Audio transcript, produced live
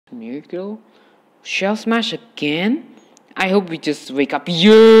Miracle? Shell Smash again? I hope we just wake up.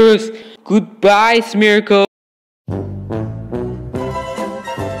 Yes! Goodbye, Miracle!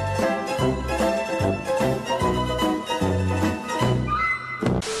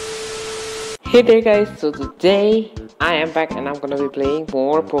 Hey there guys, so today I am back and I'm gonna be playing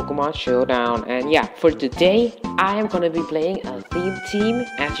more Pokemon Showdown. And yeah, for today I am gonna be playing a theme team.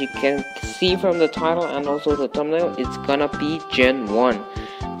 As you can see from the title and also the thumbnail, it's gonna be Gen 1.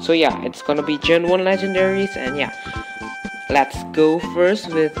 So yeah, it's gonna be Gen 1 legendaries. And yeah, let's go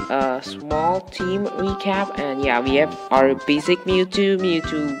first with a small team recap. And yeah, we have our basic Mewtwo,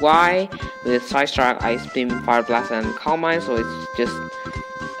 Mewtwo Y with Side Strike, Ice Beam, Fire Blast and Calm Mind. So it's just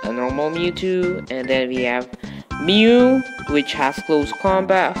a normal Mewtwo. And then we have Mew, which has close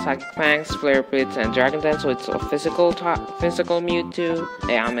combat, Psychic Fangs, Flare Blitz, and Dragon Dance. So it's a physical Mewtwo.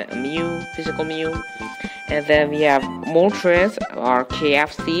 Yeah, I meant a Mew, physical Mew. And then we have Moltres, our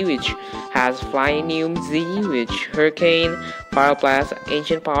KFC, which has Flyinium Z, which Hurricane, Fire Blast,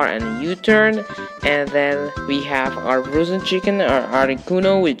 Ancient Power, and U-Turn. And then we have our Frozen Chicken, our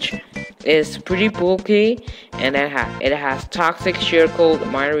Articuno, which is pretty bulky, and then it has Toxic, Sheer Cold,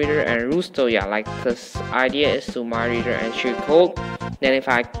 Mind Reader, and Roost. So yeah, like this idea is to Mind Reader and Sheer Cold. Then if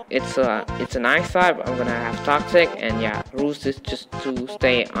it's an ice type, I'm gonna have Toxic, and yeah, Roost is just to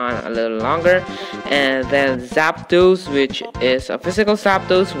stay on a little longer. And then Zapdos, which is a physical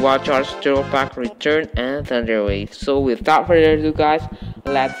Zapdos, Wild Charge, Turtle Pack, Return, and Thunder Wave. So without further ado guys,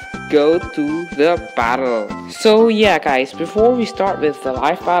 let's go to the battle. So yeah guys, before we start with the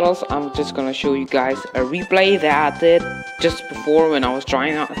live battles, I'm just gonna show you guys a replay that I did just before when I was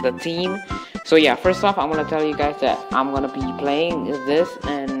trying out the team. So yeah, first off, I'm gonna tell you guys that I'm gonna be playing this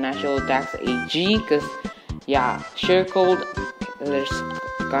in National Dex AG, because yeah, Sheer Cold, there's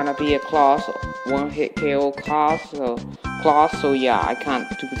gonna be a clause, one hit KO clause, so yeah, I can't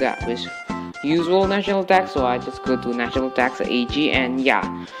do that with usual National Dex, so I just go to National Dex AG. And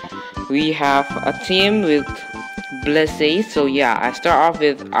yeah, we have a team with Blissey. So yeah, I start off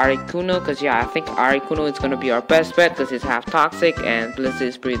with Articuno, because yeah, I think Articuno is gonna be our best bet, because it's half toxic and Blissey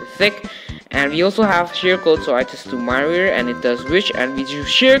is pretty thick. And we also have Sheer Cold, so I just do Mind Reader and it does Witch, and we do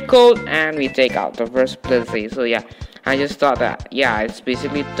Sheer Cold and we take out the first Blissey. So yeah, I just thought that yeah, it's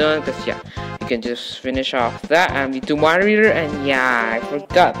basically done, because yeah, you can just finish off that. And we do Mind Reader, and yeah, I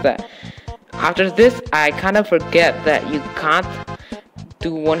forgot that after this I kind of forget that you can't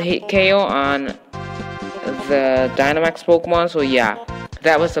do one hit KO on the Dynamax Pokemon. So yeah,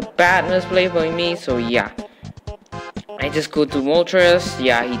 that was a bad misplay by me. So yeah, I just go to Moltres.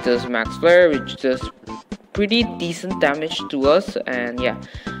 Yeah, he does Max Flare, which does pretty decent damage to us. And yeah,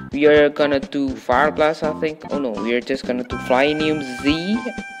 we are gonna do Fire Blast, I think. Oh no, we are just gonna do Flyinium Z,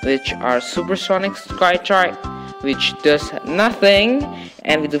 which are Supersonic Sky Strike, which does nothing.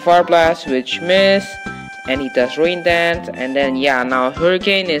 And we do Fire Blast, which miss, and he does Rain Dance. And then yeah, now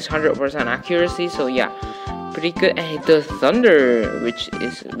Hurricane is 100% accuracy, so yeah, pretty good. And he does Thunder, which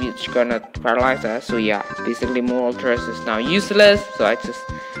gonna paralyze us. So yeah, basically Moltres is now useless, so I just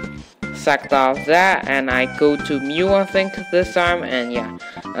sacked off that, and I go to Mew, I think, this time. And yeah,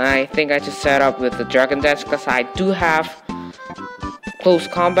 I think I just set up with the Dragon Dance, because I do have close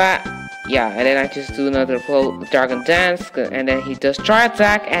combat. Yeah, and then I just do another Dragon Dance, and then he does Try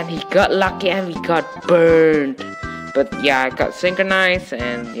Attack, and he got lucky and we got burned. But yeah, I got synchronized,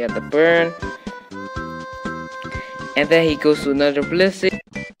 and yeah, the burn. And then he goes to another Blissey.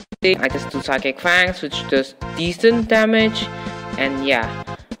 I just do Psychic Fangs, which does decent damage. And yeah,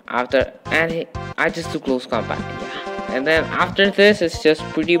 I just do close combat. Yeah, and then after this, it's just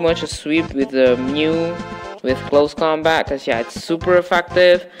pretty much a sweep with the Mew with close combat, because yeah, it's super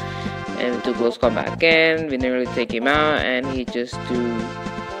effective. And we do close combat again. We nearly take him out, and he just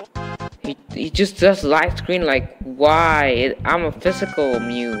does light screen. Like, why? I'm a physical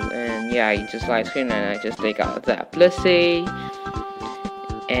Mew, and yeah, he just light screen, and I just take out that Blissey.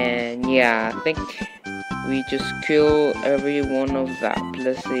 And yeah, I think we just kill every one of that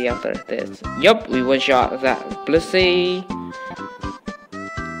Blissey after this. Yup, we one shot that Blissey.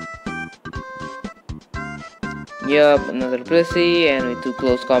 Yup, another Blissey, and we do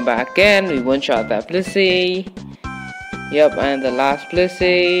close combat again. We one shot that Blissey. Yup, and the last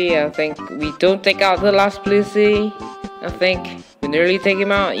Blissey. I think we don't take out the last Blissey. I think we nearly take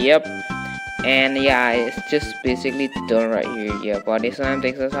him out. Yup, and yeah, it's just basically done right here. Yeah, Body Slam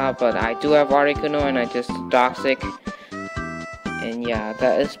takes us out, but I do have Articuno, and I just do Toxic. And yeah,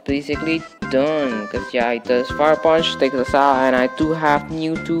 that is basically done, because yeah, it does Fire Punch, takes us out, and I do have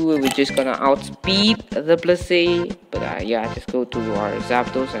Mewtwo, which is gonna outspeed the Blissey. But yeah, I just go to our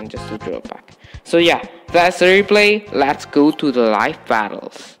Zapdos and just do Drill Pack. So yeah, that's the replay. Let's go to the live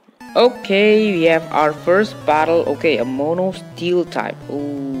battles. Okay, we have our first battle. Okay, a mono steel type.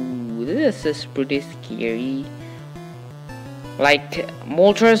 Ooh, this is pretty scary. Like,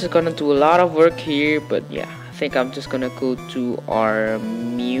 Moltres is gonna do a lot of work here, but yeah, I think I'm just gonna go to our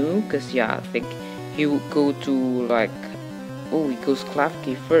Mew, cause yeah, I think he will go to like, oh, he goes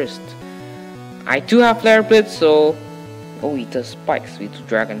Klefki first. I do have Flare Blitz, so oh, he does spikes. We do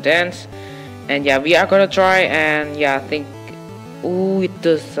Dragon Dance, and yeah, we are gonna try, and yeah, I think, oh, it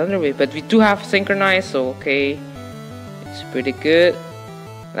does Thunder Wave, but we do have Synchronize, so okay, it's pretty good.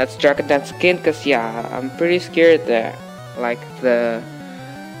 Let's Dragon Dance again, cause yeah, I'm pretty scared that like the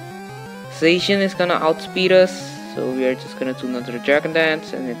Zacian is gonna outspeed us, so we are just gonna do another Dragon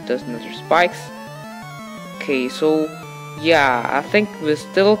Dance, and it does another spikes. Okay, so yeah, I think we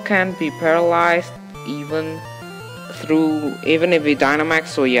still can't be paralyzed even if we Dynamax,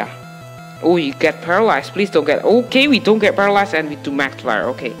 so yeah. Oh, you get paralyzed, please don't get, okay, we don't get paralyzed and we do Max Flare,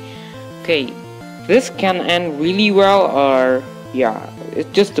 okay. Okay, this can end really well, or yeah,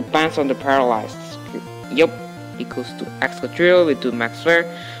 it just depends on the paralyzed. Yup, it goes to Excadrill, we do Max Flare.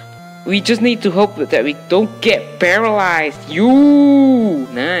 We just need to hope that we don't get paralyzed. You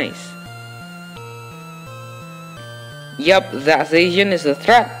nice. Yup, that Zacian is a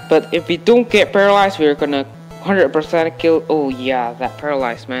threat, but if we don't get paralyzed, we're gonna 100% kill. Oh yeah, that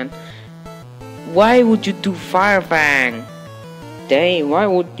paralyzed, man. Why would you do Fire Fang? Dang, why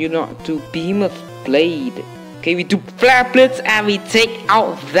would you not do Behemoth Blade? Okay, we do Flare Blitz and we take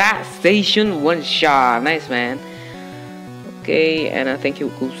out that Zacian one shot. Nice, man. Okay, and I think he'll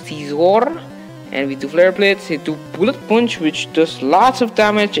go Scizor. And we do Flare Blitz, he do Bullet Punch, which does lots of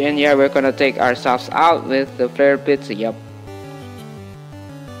damage, and yeah, we're gonna take ourselves out with the Flare Blitz, yep.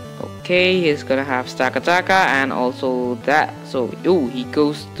 Okay, he's gonna have Stack Attacka and also that, so, ooh, he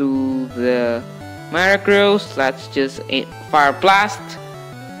goes to the Metagross, let's just Fire Blast.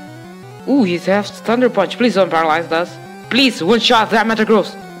 Ooh, he has Thunder Punch, please don't paralyze us. Please, one shot that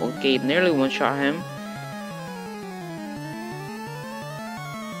Metagross. Okay, nearly one shot him.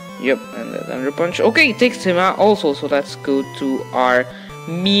 Yep, and the Thunder Punch. Okay, it takes him out also, so let's go to our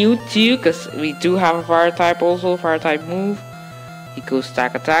Mewtwo, because we do have a Fire type also, Fire type move. He goes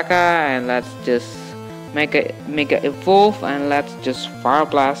Stack Attacka, and let's just Mega Evolve, and let's just Fire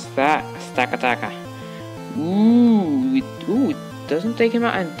Blast that Stack Attacka. Ooh, it doesn't take him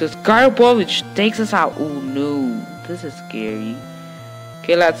out, and the Gyro Ball, which takes us out. Oh no, this is scary.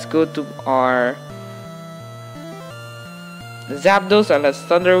 Okay, let's go to our Zapdos and let's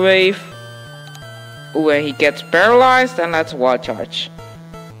Thunder Wave. Ooh, and he gets paralyzed, and let's Wild Charge.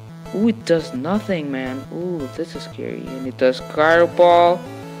 Ooh, it does nothing, man. Ooh, this is scary. And it does Gyro Ball.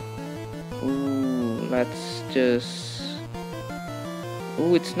 Ooh, let's just.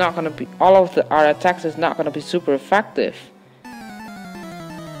 Ooh, it's not gonna be. All of our attacks is not gonna be super effective.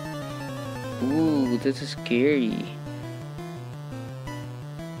 Ooh, this is scary.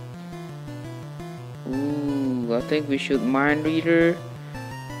 Ooh, I think we should Mind Reader.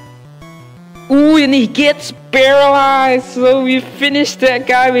 Ooh, and he gets paralyzed. So we finished that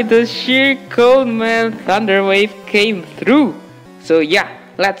guy with the sheer cold, man. Thunder Wave came through. So yeah,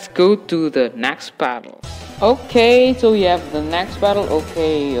 let's go to the next battle. Okay, so we have the next battle.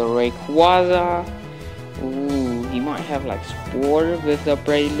 Okay, Rayquaza. Ooh, he might have like Spore with the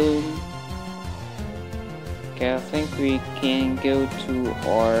Breloom. Okay, I think we can go to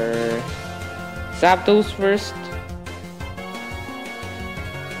our Zapdos first.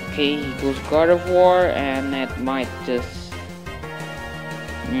 Okay, he goes God of War, and it might just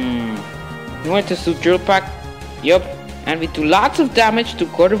he might just do Drill Pack. Yup, and we do lots of damage to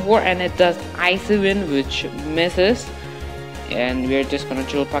God of War, and it does Icy Wind, which misses, and we're just gonna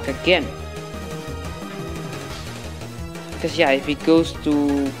Drill Pack again. Because yeah, if he goes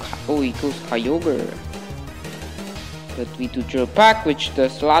to he goes Kyogre. But we do Drill Pack, which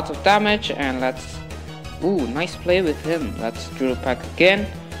does lots of damage, and let's nice play with him. Let's Drill Pack again.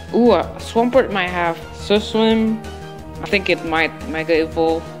 Ooh, Swampert might have Swim. I think it might Mega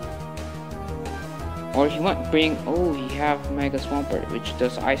Evolve. Or he might bring, he have Mega Swampert, which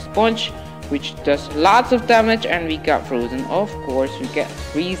does Ice Punch, which does lots of damage, and we got Frozen. Of course, we get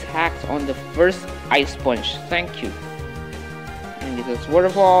Freeze Hacks on the first Ice Punch. Thank you. And it does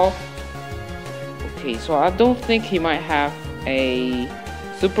Waterfall. Okay, so I don't think he might have a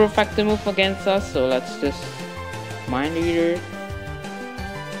super effective move against us, so let's just Mind Reader.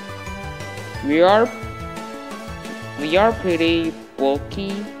 We are pretty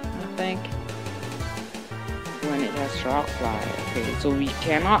bulky, I think, when it has Rock Fly. Okay, so we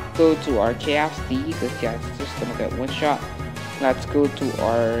cannot go to our KFC because yeah, it's just gonna get one shot. Let's go to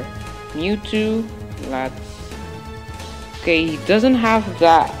our Mewtwo. Okay, he doesn't have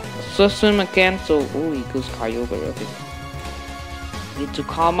that process him again. So, oh, he goes Kyogre. Okay. Need to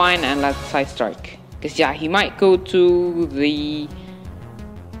Calm Mind and let's Side Strike. Because yeah, he might go to the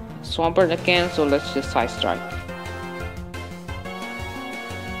Swampert again. So let's just Side Strike.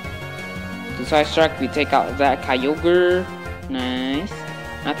 To Side Strike, we take out that Kyogre. Nice.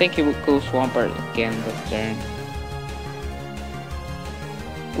 I think he would go Swampert again this turn.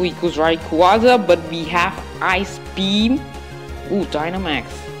 Oh, he goes Rayquaza, but we have Ice Beam. Ooh, Dynamax.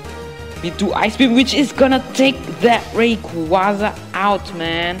 We do Ice Beam, which is gonna take that Rayquaza out,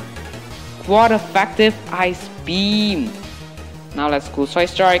 man. Quite effective Ice Beam. Now let's go Side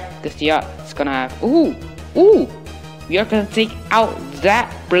Strike, because yeah, it's gonna have... Ooh! We are gonna take out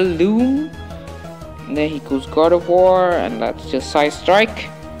that Balloon. And then he goes God of War, and let's just Side Strike.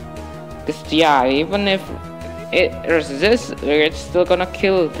 Because yeah, even if it resists, it's still gonna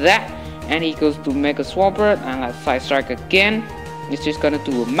kill that. And he goes to Mega Swampert, and let's Side Strike again. It's just gonna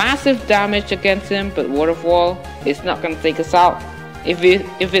do a massive damage against him, but Waterfall is not gonna take us out.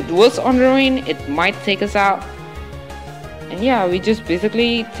 If it was on Ruin, it might take us out. And yeah, we just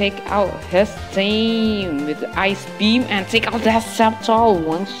basically take out his team with the Ice Beam and take out that Zapdos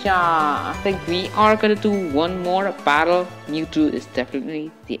one shot. I think we are gonna do one more battle. Mewtwo is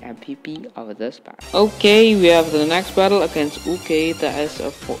definitely the MVP of this battle. Okay, we have the next battle against Uke. That is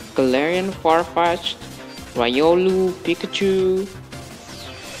a Galarian Farfetch'd, Riolu, Pikachu.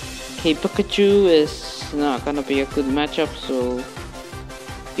 Okay, Pikachu is not gonna be a good matchup, so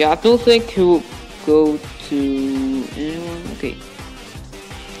yeah, I don't think he will go to anyone. Okay,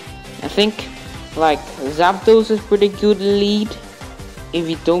 I think like Zapdos is pretty good lead if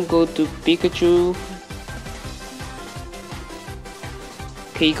we don't go to Pikachu.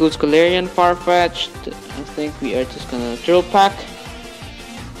 Okay, he goes Galarian Farfetch'd. I think we are just gonna Drill Pack,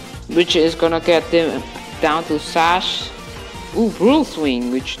 which is gonna get them down to Sash. Ooh, Brutal Swing,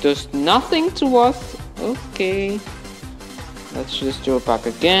 which does nothing to us. Okay, let's just Drill Pack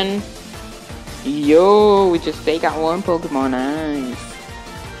again. Yo, we just take out one Pokemon. Nice.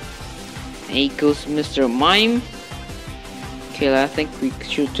 Here goes Mr. Mime. Okay, I think we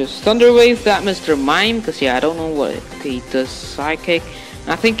should just Thunder Wave that Mr. Mime, because yeah, I don't know what he does. Psychic.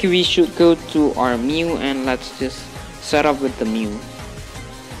 I think we should go to our Mew and let's just set up with the Mew.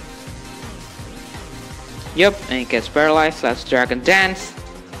 Yep, and it gets paralyzed. Let's Dragon Dance.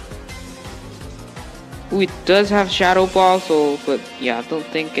 Ooh, it does have Shadow Ball, so but yeah, I don't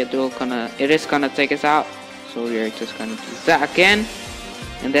think it is gonna take us out. So we're just gonna do that again.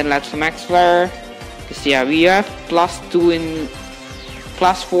 And then let's Max Flare. Cause yeah, we have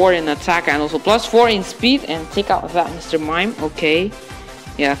 +4 in attack and also +4 in speed, and take out that Mr. Mime. Okay.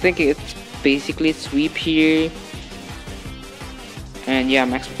 Yeah, I think it's basically sweep here. And yeah,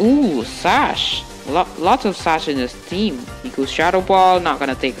 Max. Ooh, Sash. Lots of Sash in this team. He goes Shadow Ball, not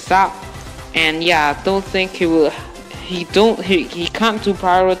gonna take us out. And yeah, I don't think he will. He can't do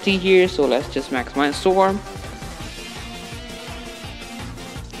priority here, so let's just Max Mind Storm.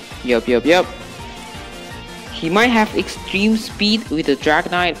 Yup. He might have extreme speed with the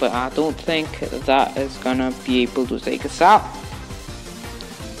Dragonite, but I don't think that is gonna be able to take us out.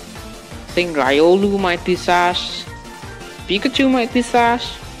 I think Riolu might be Sash. Pikachu might be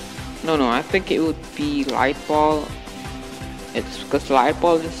Sash. No, I think it would be Light Ball. It's because Light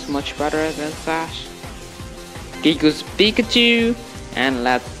Ball is much better than Sash. Okay, goes Pikachu, and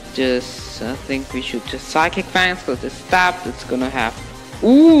let's just, I think we should just Psychic Fangs, because it's tapped. It's gonna have,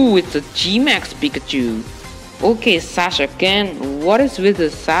 ooh, it's a G-Max Pikachu. Okay, Sash again. What is with the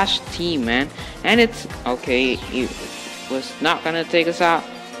Sash team, man? And it's, okay, it was not gonna take us out,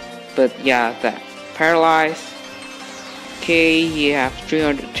 but yeah, that paralyzed. Okay, you have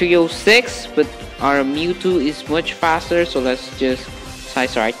 306, but our Mewtwo is much faster, so let's just Side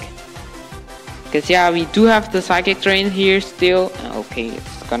Strike. Because yeah, we do have the Psychic Train here still. Okay,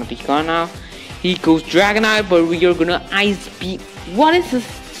 it's gonna be gone now. He goes Dragonite, but we are gonna Ice Beam. What is this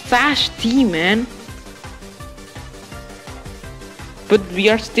Sash team, man? But we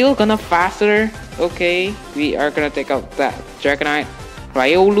are still gonna faster. Okay, we are gonna take out that Dragonite.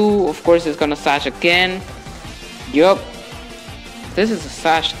 Riolu, of course, is gonna Sash again. Yup. This is a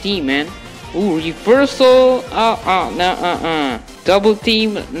Sash team, man. Ooh, reversal. Double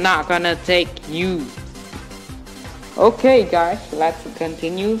team, not gonna take you. Okay, guys, let's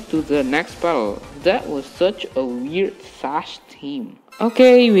continue to the next battle. That was such a weird Sash team.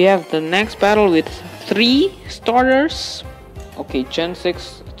 Okay, we have the next battle with 3 starters. Okay, Gen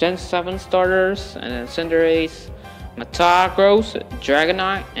 7 starters, and then Cinderace, Metagross,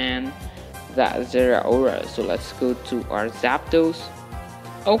 Dragonite, and that Zeraora. So let's go to our Zapdos.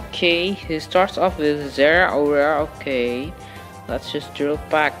 Okay, he starts off with Zeraora. Okay, let's just Drill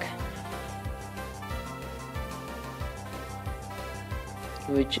Pack.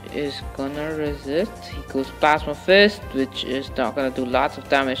 which is gonna resist. He goes Plasma Fist, which is not gonna do lots of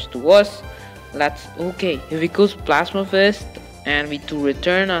damage to us. Okay, if he goes Plasma Fist and we do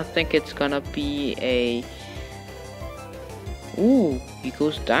return, I think it's gonna be a... Ooh, he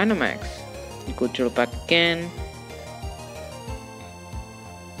goes Dynamax. He goes drill back again.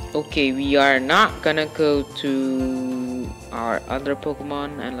 Okay, we are not gonna go to our other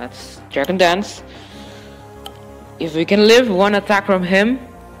Pokemon and let's Dragon Dance. If we can live one attack from him,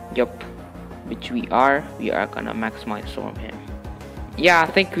 yup, which we are gonna maximize from him. Yeah, I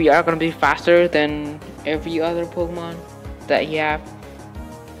think we are gonna be faster than every other Pokemon that he have.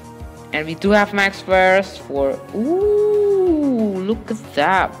 And we do have Max Fires for... Ooh, look at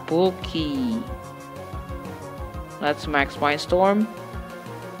that, bulky. Let's Max Mindstorm.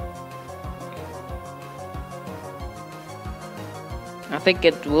 I think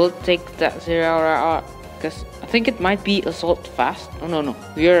it will take that 0 out because I think it might be Assault Fast. Oh no,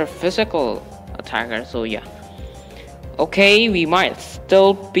 we are a physical attacker, so yeah. Okay, we might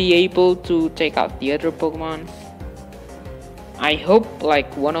still be able to take out the other Pokemon. I hope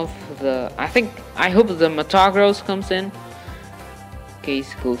like one of the... I hope the Metagross comes in. Okay,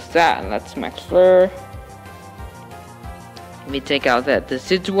 so goes that. Let's Max Flare. We take out that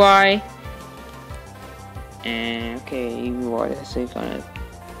Decidueye. And okay, what is it gonna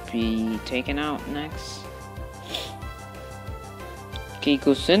be taken out next? Okay,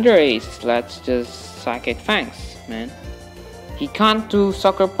 goes Cinderace. Let's just Psychic Fangs, man. He can't do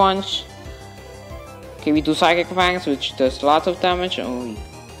Sucker Punch. Okay, we do Psychic Fangs, which does lots of damage. Oh,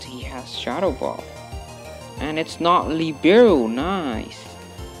 he has Shadow Ball. And it's not Libero, nice.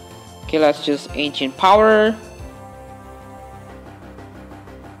 Okay, let's just Ancient Power.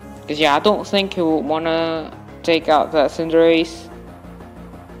 Because yeah, I don't think he would wanna take out that Cinderace.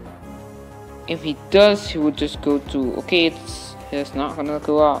 If he does, he would just go to... Okay, it's not gonna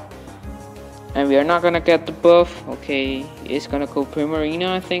go out. And we are not gonna get the buff. Okay, it's gonna go Primarina,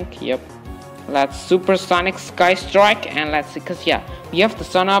 I think. Yep. Let's Supersonic Sky Strike and let's see, because yeah, we have the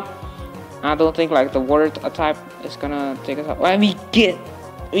Sun Up. I don't think like the water type is gonna take us out. Well, we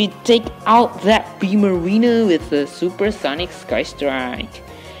take out that Primarina with the Supersonic Sky Strike.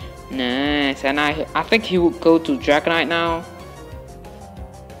 Nice, and I think he would go to Dragonite now.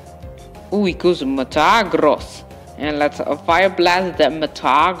 Ooh, he goes Metagross. And let's Fire Blast that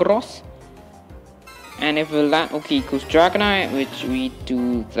Metagross. And if we land, okay, he goes Dragonite, which we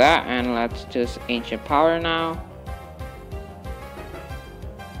do that. And let's just Ancient Power now.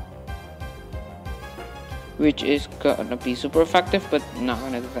 Which is gonna be super effective, but not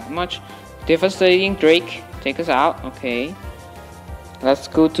gonna do that much. Devastating Drake, take us out, okay. Let's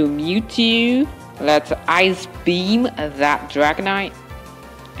go to Mewtwo. Let's Ice Beam that Dragonite.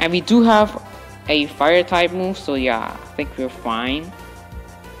 And we do have a fire type move, so yeah, I think we're fine.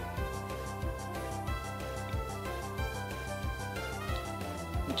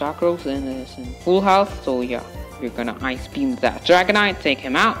 Metagross is in full health, so yeah, we're gonna Ice Beam that Dragonite, take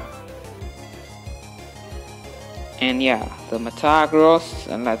him out. And yeah, the Metagross,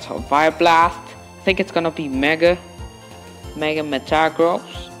 and let's have Fire Blast. I think it's gonna be Mega Metagross.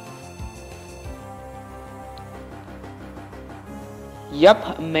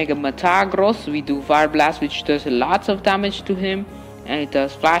 Yup, Mega Metagross. We do Fire Blast, which does lots of damage to him, and it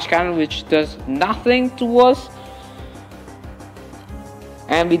does Flash Cannon, which does nothing to us.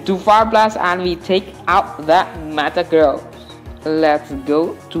 And we do Fire Blast, and we take out that Metagross. Let's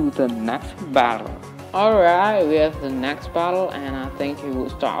go to the next battle. Alright, we have the next battle, and I think we will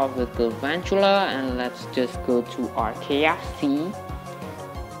start off with Galvantula, and let's just go to our KFC.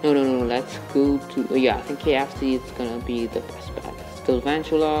 No, let's go to... yeah, I think KFC is gonna be the best bet.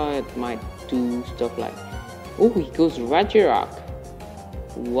 Galvantula, it might do stuff like... Oh, he goes Regirock.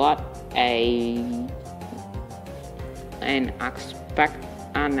 What an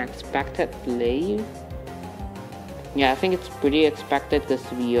unexpected play. Yeah, I think it's pretty expected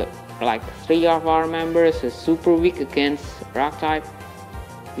because we like 3 of our members is super weak against Rock type.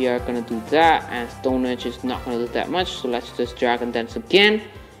 We are gonna do that, and Stone Edge is not gonna do that much, so let's just Dragon Dance again.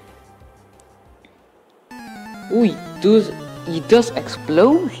 Ooh, he does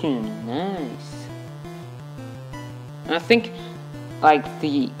Explosion, nice. I think like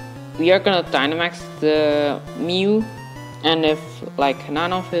we are gonna Dynamax the Mew, and if like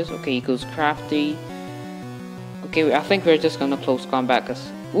none of his, okay, he goes Crafty. Okay, I think we're just gonna close combat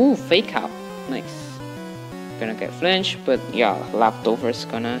because ooh, Fake Out, nice. Gonna get flinch, but yeah, Leftover's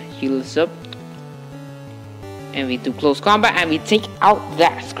gonna heal us up. And we do close combat, and we take out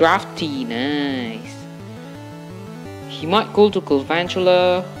that Scrafty, nice. He might go to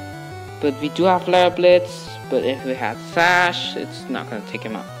Galvantula, but we do have Flare Blitz, but if we had Sash, it's not gonna take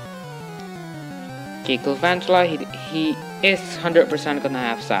him out. Okay, Galvantula, he is 100% gonna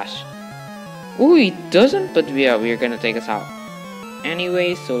have Sash. Ooh, he doesn't, but we're gonna take us out.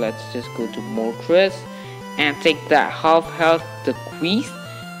 Anyway, so let's just go to Moltres and take that half health decrease,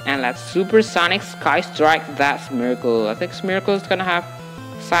 and let's Supersonic Sky Strike that Smeargle. I think Smeargle is gonna have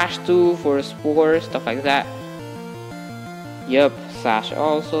Sash too for Spore, stuff like that. Yep, Sash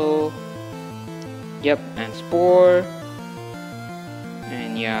also. Yep, and Spore.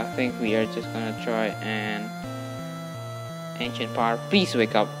 And yeah, I think we are just gonna try and Ancient Power. Please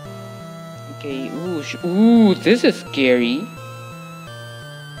wake up. Okay, ooh, this is scary.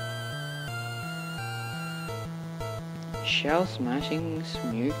 Shell Smashing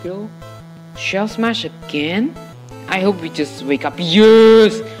Smeargle? Shell Smash again? I hope we just wake up.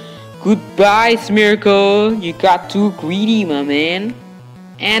 Yes! Goodbye, Smeargle. You got too greedy, my man.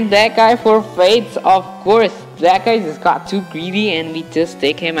 And that guy forfeits, of course. That guy just got too greedy and we just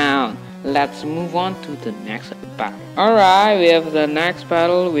take him out. Let's move on to the next battle. Alright, we have the next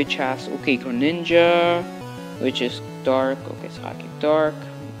battle, which has, okay, Greninja, which is Dark, okay, Psychic Dark,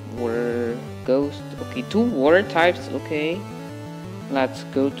 Water Ghost, okay, 2 water types, okay. Let's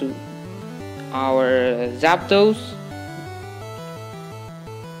go to our Zapdos.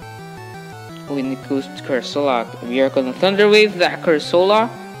 When it goes to Cursola, we are gonna Thunder Wave that Cursola.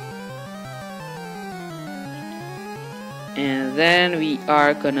 And then we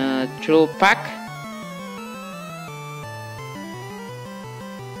are gonna Drill Pack.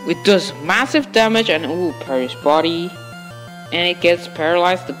 It does massive damage and ooh, Perish Body. And it gets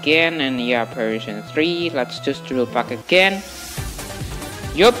paralyzed again, and yeah, Perish in 3. Let's just Drill Pack again.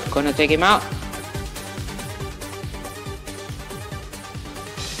 Yup, gonna take him out.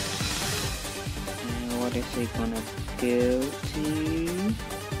 And what is he gonna go to?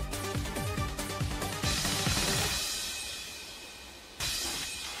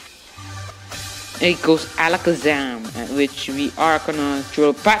 It goes Alakazam, which we are gonna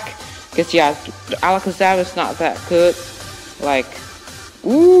Drill Pack. Because yeah, Alakazam is not that good. Like,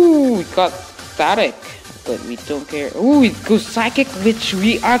 ooh, we got Static, but we don't care. Ooh, it goes Psychic, which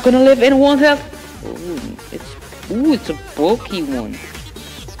we are gonna live in 1 health. Ooh, it's a bulky one.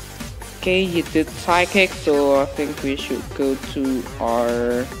 Okay, he did Psychic, so I think we should go to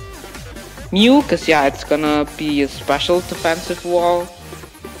our Mew, because yeah, it's gonna be a special defensive wall.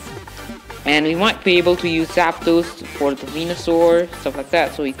 And we might be able to use Zapdos for the Venusaur, stuff like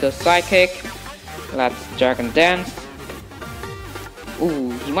that. So he does Psychic. Let's Dragon Dance.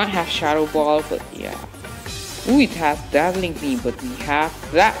 Ooh, he might have Shadow Ball, but yeah. Ooh, it has Dazzling Beam, but we have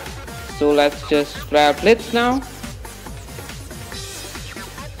that. So let's just Flare Blitz now.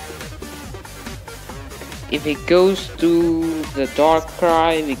 If it goes to the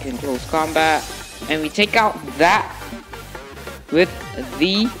Darkrai, we can close combat. And we take out that with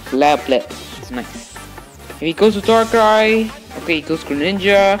the Flare Blitz. Nice. If he goes to Darkrai, okay, he goes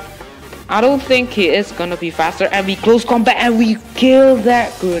Greninja. I don't think he is gonna be faster, and we close combat and we kill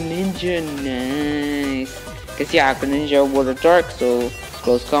that Greninja. Nice. Cause yeah, Greninja Water Dark, so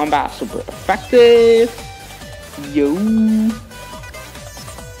close combat super effective. Yo.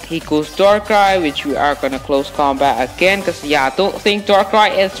 He goes Darkrai, which we are gonna close combat again. Cause yeah, I don't think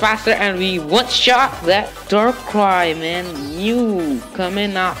Darkrai is faster, and we one shot that Darkrai, man. Mew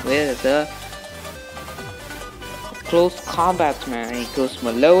coming out with the close combat, man. He goes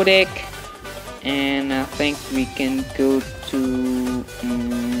Melodic. And I think we can go to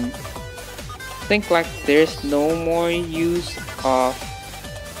I think like there's no more use of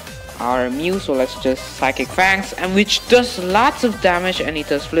our Mew, so let's just Psychic Fangs, and which does lots of damage, and it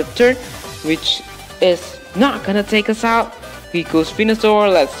does Flip Turn, which is not gonna take us out. He goes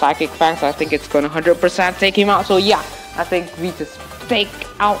Venusaur, let's Psychic Fangs. I think it's gonna 100% take him out, so yeah, I think we just take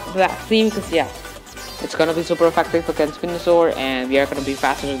out that theme, because yeah, it's gonna be super effective against Venusaur, and we are gonna be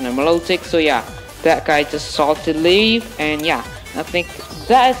faster than the Melodic. So yeah, that guy just salted leave, and yeah, I think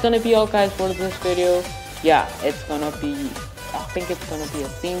that is gonna be all, guys, for this video. Yeah, it's gonna be, I think it's gonna be a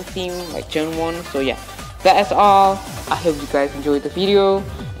theme like Gen 1. So yeah, that is all. I hope you guys enjoyed the video,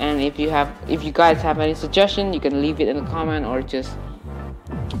 and if you guys have any suggestion, you can leave it in the comment or just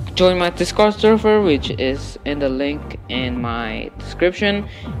join my Discord server, which is in the link in my description.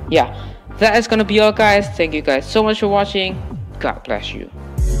 Yeah, that is gonna be all, guys. Thank you guys so much for watching. God bless you.